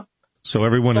right now. So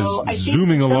everyone is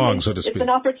zooming along, so to speak. It's an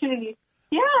opportunity.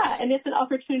 Yeah, and it's an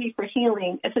opportunity for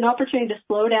healing. It's an opportunity to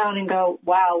slow down and go,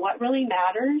 wow, what really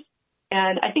matters?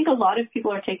 And I think a lot of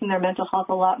people are taking their mental health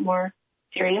a lot more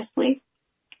seriously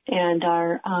and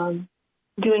are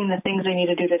doing the things they need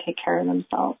to do to take care of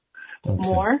themselves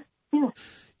more. Yeah.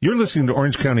 You're listening to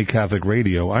Orange County Catholic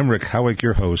Radio. I'm Rick Howick,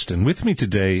 your host, and with me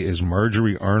today is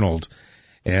Margery Arnold.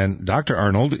 And Dr.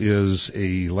 Arnold is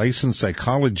a licensed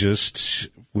psychologist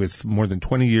with more than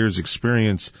 20 years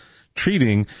experience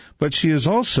treating, but she is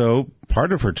also,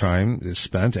 part of her time is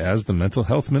spent as the mental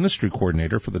health ministry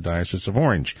coordinator for the Diocese of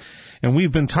Orange. And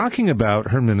we've been talking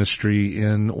about her ministry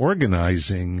in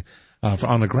organizing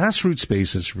on a grassroots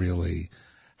basis, really,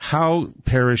 how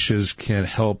parishes can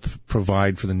help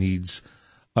provide for the needs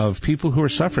of people who are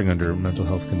suffering under mental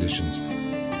health conditions.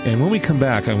 And when we come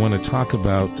back, I want to talk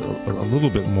about a little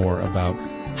bit more about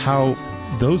how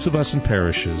those of us in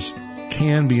parishes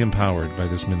can be empowered by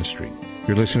this ministry.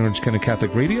 You're listening to Orange County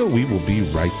Catholic Radio. We will be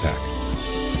right back.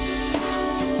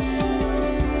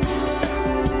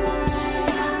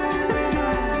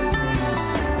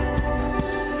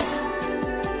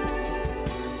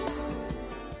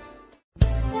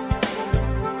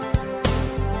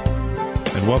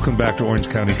 And welcome back to Orange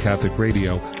County Catholic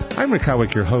Radio. I'm Rick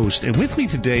Howick, your host, and with me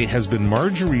today has been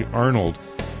Margery Arnold.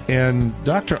 And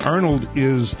Dr. Arnold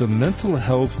is the mental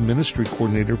health ministry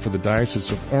coordinator for the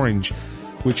Diocese of Orange,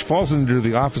 which falls under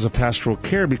the Office of Pastoral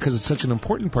Care because it's such an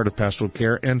important part of pastoral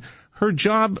care. And her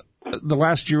job the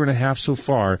last year and a half so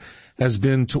far has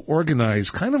been to organize,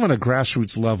 kind of on a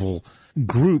grassroots level,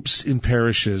 groups in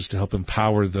parishes to help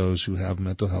empower those who have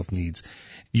mental health needs.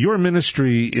 Your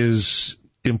ministry is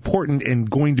important and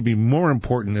going to be more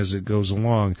important as it goes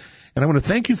along. And I want to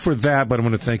thank you for that, but I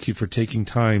want to thank you for taking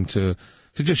time to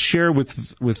just share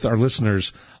with our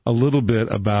listeners a little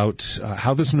bit about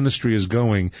how this ministry is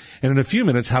going, and in a few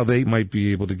minutes, how they might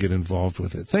be able to get involved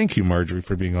with it. Thank you, Margery,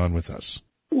 for being on with us.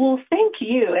 Well, thank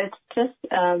you. It's just,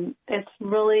 it's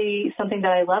really something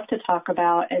that I love to talk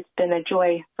about. It's been a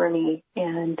joy for me,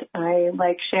 and I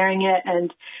like sharing it,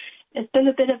 and it's been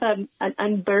a bit of an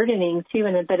unburdening, too,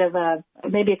 and a bit of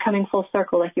maybe a coming full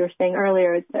circle, like you were saying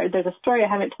earlier. There's a story I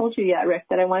haven't told you yet, Rick,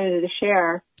 that I wanted to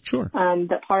share. Sure.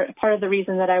 That part of the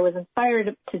reason that I was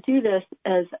inspired to do this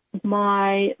is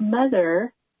my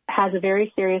mother has a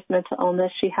very serious mental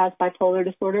illness. She has bipolar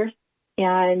disorder,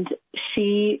 and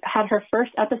she had her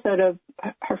first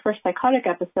psychotic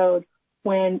episode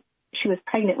when she was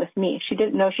pregnant with me. She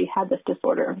didn't know she had this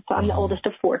disorder. So I'm the oldest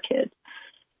of 4 kids.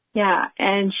 Yeah,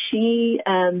 and she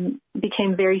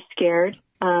became very scared.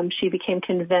 She became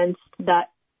convinced that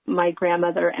my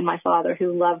grandmother and my father,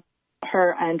 who loved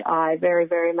her and I very,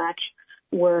 very much,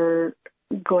 were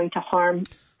going to harm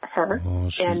her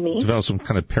and me. Developed some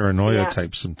kind of paranoia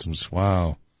type symptoms.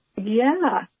 Wow.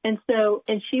 Yeah. And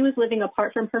she was living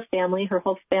apart from her family. Her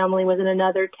whole family was in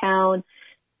another town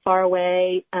far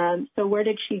away. So where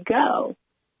did she go?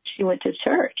 She went to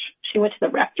church. She went to the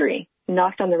rectory,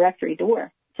 knocked on the rectory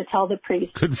door to tell the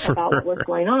priest about what was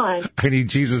going on. I need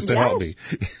Jesus to help me.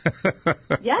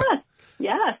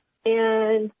 Yes.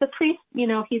 And the priest,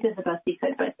 he did the best he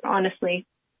could, but honestly,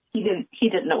 he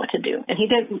didn't know what to do.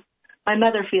 And my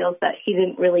mother feels that he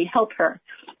didn't really help her.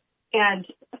 And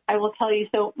I will tell you,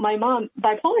 so my mom,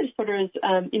 bipolar disorder is,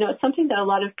 it's something that a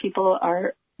lot of people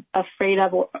are afraid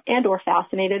of or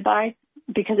fascinated by,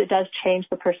 because it does change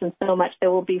the person so much. They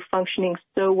will be functioning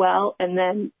so well, and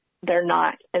then they're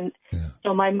not. And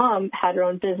so my mom had her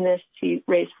own business. She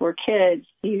raised 4 kids.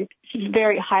 She's a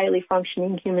very highly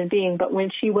functioning human being. But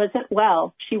when she wasn't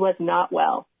well, she was not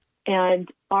well. And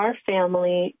our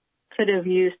family could have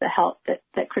used the help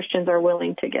that Christians are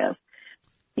willing to give.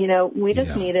 We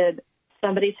just needed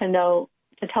somebody to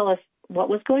tell us what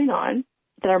was going on,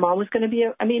 that our mom was going to be,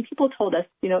 people told us,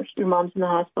 your mom's in the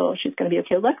hospital, she's going to be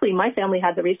okay. Luckily, my family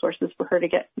had the resources for her to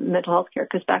get mental health care,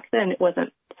 because back then it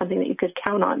wasn't something that you could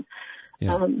count on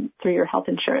through your health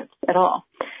insurance at all.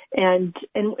 And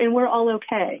we're all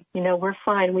okay. We're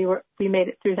fine. We made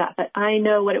it through that. But I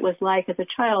know what it was like as a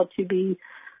child to be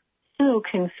so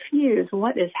confused.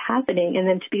 What is happening? And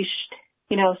then to be,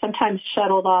 sometimes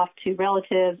shuttled off to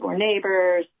relatives or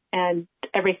neighbors, and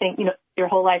everything, your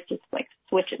whole life just like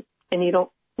switches, and you don't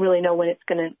really know when it's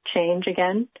going to change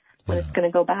again, when it's going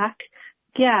to go back.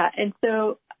 Yeah. And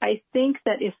so I think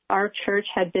that if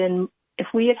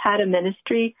we had had a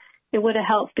ministry, it would have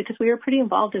helped, because we were pretty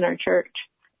involved in our church.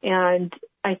 And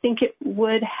I think it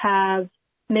would have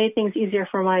made things easier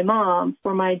for my mom,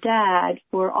 for my dad,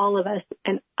 for all of us.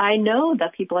 And I know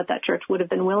that people at that church would have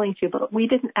been willing to, but we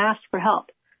didn't ask for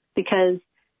help because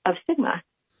of stigma.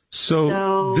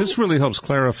 So this really helps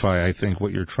clarify, I think,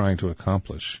 what you're trying to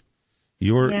accomplish.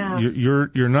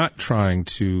 You're not trying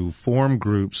to form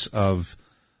groups of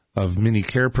mini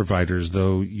care providers,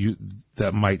 though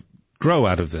that might grow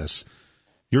out of this.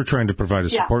 You're trying to provide a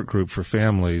support group for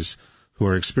families who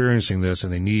are experiencing this,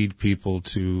 and they need people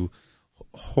to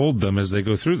hold them as they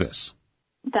go through this.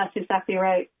 That's exactly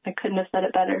right. I couldn't have said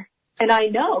it better. And I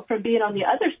know from being on the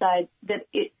other side that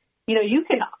you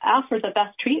can offer the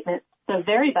best treatment, the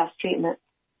very best treatment,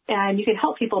 and you can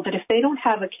help people. But if they don't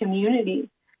have a community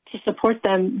to support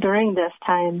them during this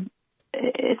time,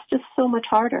 it's just so much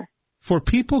harder. For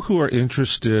people who are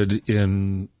interested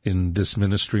in this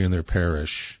ministry in their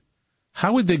parish,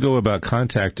 how would they go about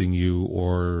contacting you,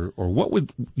 or what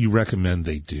would you recommend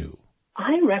they do?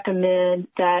 I recommend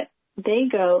that they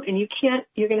go, and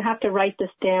you're going to have to write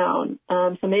this down.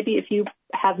 So maybe if you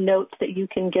have notes that you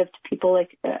can give to people,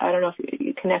 like, I don't know if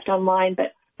you connect online,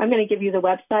 but I'm going to give you the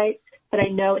website, but I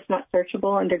know it's not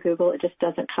searchable under Google. It just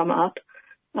doesn't come up.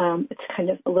 It's kind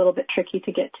of a little bit tricky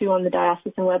to get to on the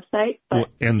diocesan website. But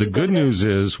and the good news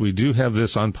is we do have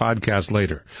this on podcast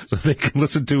later, so they can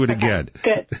listen to it again.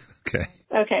 Good.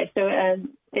 Okay, so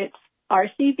it's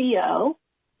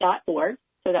rcbo.org.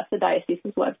 So that's the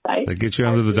diocese's website. That gets you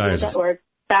under the diocese.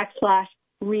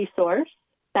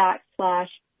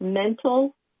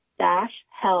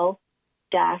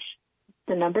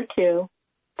 /resource/mental-health-2/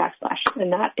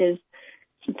 and that is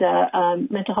the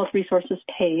mental health resources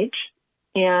page.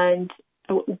 And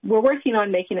we're working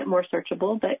on making it more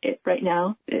searchable, but right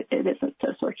now it isn't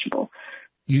so searchable.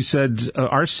 You said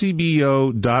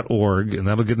rcbo.org, and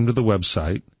that'll get into the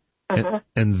website.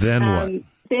 And then what?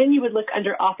 Then you would look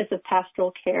under Office of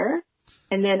Pastoral Care,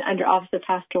 and then under Office of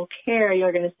Pastoral Care,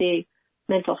 you're going to see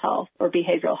mental health or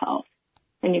behavioral health,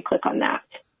 and you click on that.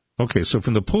 Okay, so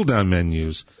from the pull-down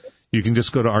menus, you can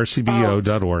just go to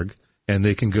rcbo.org, and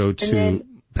they can go to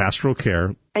Pastoral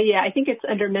Care. I think it's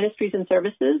under Ministries and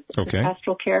Services. Okay.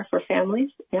 Pastoral Care for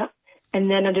Families, and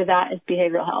then under that is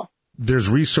behavioral health. There's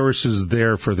resources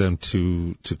there for them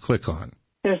to click on.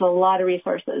 There's a lot of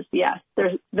resources, yes.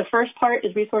 The first part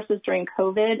is resources during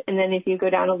COVID, and then if you go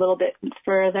down a little bit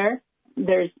further,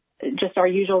 there's just our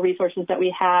usual resources that we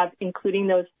have, including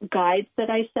those guides that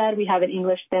I said. We have in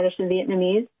English, Spanish, and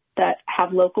Vietnamese that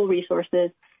have local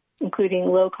resources, including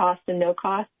low-cost and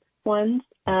no-cost ones.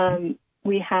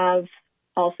 We have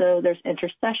also, there's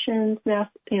intercessions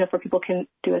now, for people can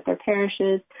do at their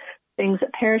parishes, things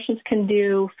that parishes can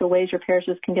do, so ways your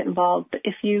parishes can get involved. But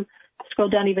if you scroll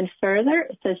down even further,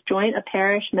 it says join a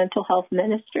parish mental health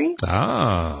ministry.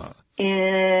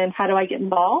 And how do I get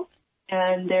involved?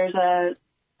 And there's a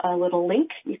little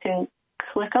link you can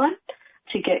click on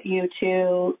to get you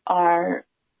to our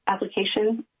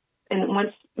application. And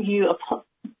once you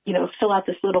fill out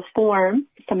this little form,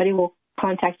 somebody will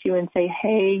contact you and say,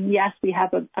 hey, yes, we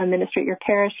have a ministry at your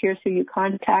parish. Here's who you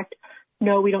contact.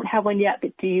 No, we don't have one yet,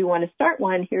 but do you want to start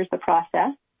one? Here's the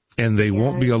process. And they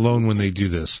won't be alone when they do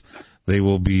this. They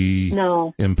will be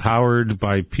empowered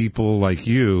by people like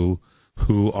you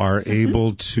who are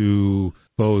able to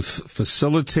both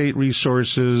facilitate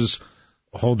resources,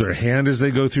 hold their hand as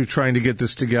they go through trying to get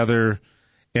this together,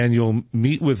 and you'll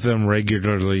meet with them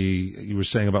regularly. You were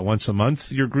saying about once a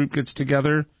month your group gets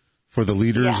together for the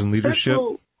leaders and leadership?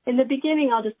 In the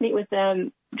beginning, I'll just meet with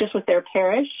them, just with their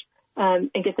parish,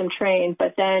 and get them trained.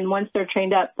 But then once they're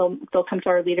trained up, they'll come to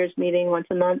our leaders meeting once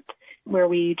a month, where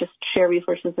we just share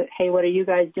resources that, hey, what are you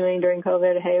guys doing during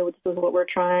COVID? Hey, this is what we're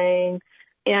trying.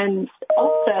 And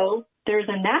also, there's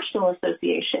a national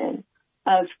association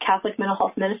of Catholic mental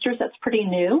health ministers that's pretty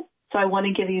new. So I want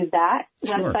to give you that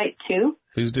website too.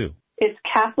 Please do. It's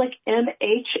Catholic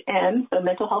MHM, so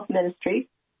mental health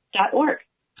ministry.org.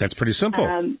 That's pretty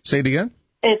simple. Say it again.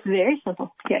 It's very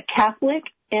simple. Yeah,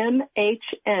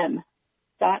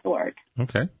 CatholicMHM.org.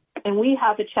 Okay. And we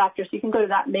have a chapter, so you can go to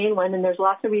that main one, and there's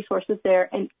lots of resources there.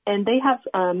 And they have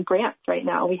grants right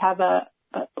now. We have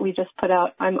we just put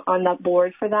out, I'm on the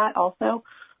board for that also.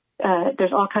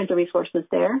 There's all kinds of resources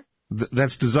there.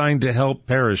 That's designed to help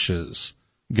parishes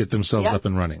get themselves up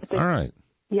and running. All right.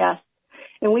 Yes.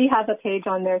 And we have a page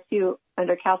on there, too,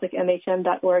 under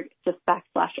CatholicMHM.org, just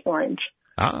 /orange.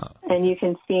 And you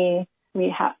can see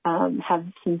we have some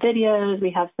videos,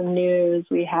 we have some news,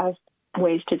 we have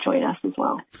ways to join us as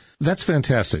well. That's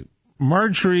fantastic.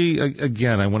 Margery,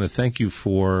 again, I want to thank you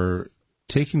for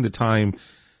taking the time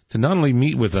to not only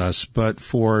meet with us, but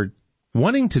for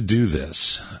wanting to do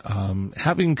this.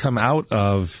 Having come out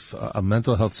of a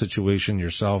mental health situation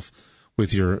yourself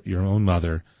with your own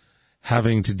mother,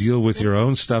 having to deal with your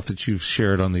own stuff that you've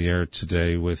shared on the air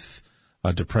today with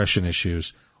depression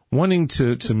issues, wanting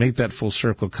to make that full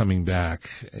circle coming back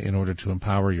in order to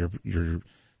empower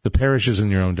the parishes in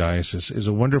your own diocese is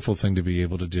a wonderful thing to be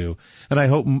able to do. And I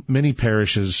hope many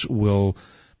parishes will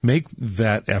make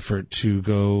that effort to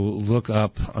go look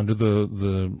up under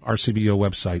the RCBO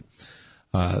website,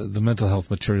 the mental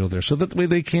health material there, so that way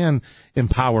they can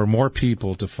empower more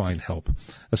people to find help,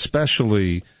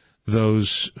 especially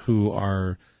those who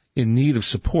are in need of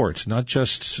support, not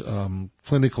just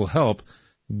clinical help.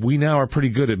 We now are pretty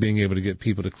good at being able to get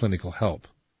people to clinical help.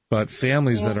 But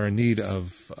families that are in need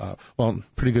of,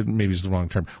 pretty good maybe is the wrong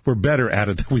term. We're better at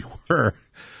it than we were.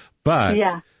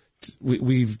 But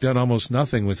we've done almost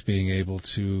nothing with being able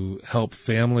to help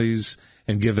families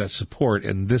and give that support.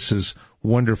 And this is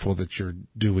wonderful that you're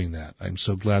doing that. I'm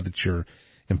so glad that you're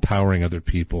empowering other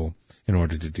people in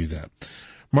order to do that.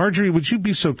 Margery, would you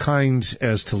be so kind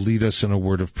as to lead us in a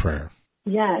word of prayer?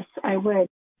 Yes, I would.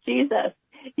 Jesus,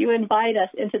 you invite us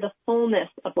into the fullness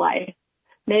of life.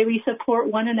 May we support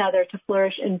one another to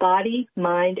flourish in body,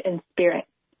 mind, and spirit.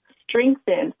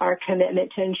 Strengthen our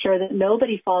commitment to ensure that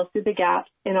nobody falls through the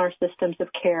gaps in our systems of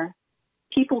care.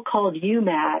 People called you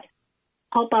mad.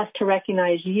 Help us to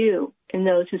recognize you in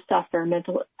those who suffer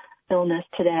mental illness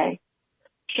today.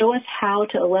 Show us how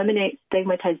to eliminate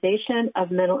stigmatization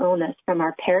of mental illness from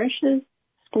our parishes,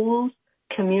 schools,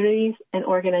 communities, and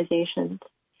organizations.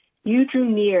 You drew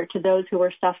near to those who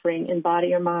were suffering in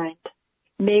body or mind.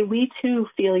 May we, too,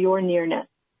 feel your nearness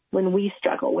when we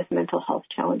struggle with mental health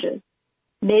challenges.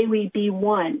 May we be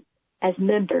one as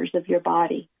members of your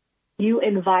body. You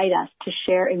invite us to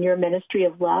share in your ministry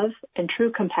of love and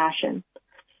true compassion.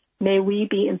 May we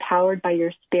be empowered by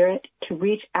your Spirit to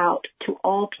reach out to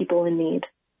all people in need.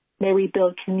 May we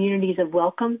build communities of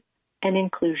welcome and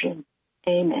inclusion.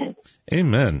 Amen.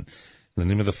 Amen. In the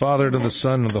name of the Father, and of the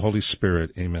Son, and of the Holy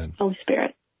Spirit. Amen. Holy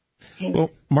Spirit. Amen. Well,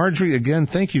 Margery, again,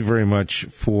 thank you very much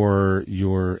for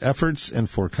your efforts and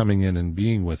for coming in and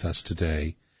being with us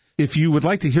today. If you would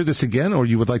like to hear this again, or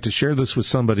you would like to share this with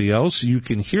somebody else, you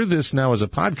can hear this now as a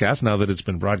podcast, now that it's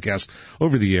been broadcast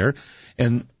over the air.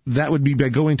 And that would be by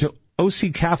going to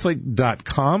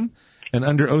occatholic.com. And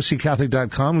under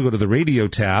occatholic.com, we go to the radio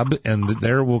tab, and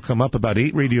there will come up about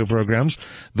 8 radio programs.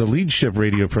 The leadership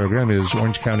radio program is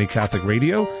Orange County Catholic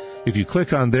Radio. If you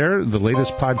click on there, the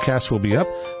latest podcast will be up,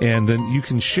 and then you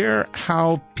can share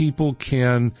how people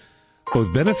can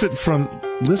both benefit from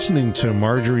listening to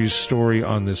Margery's story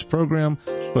on this program,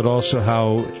 but also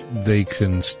how they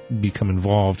can become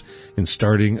involved in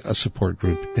starting a support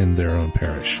group in their own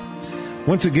parish.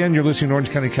 Once again, you're listening to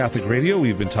Orange County Catholic Radio.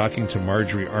 We've been talking to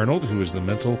Margery Arnold, who is the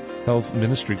Mental Health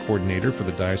Ministry Coordinator for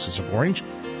the Diocese of Orange.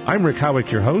 I'm Rick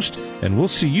Howick, your host, and we'll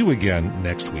see you again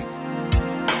next week.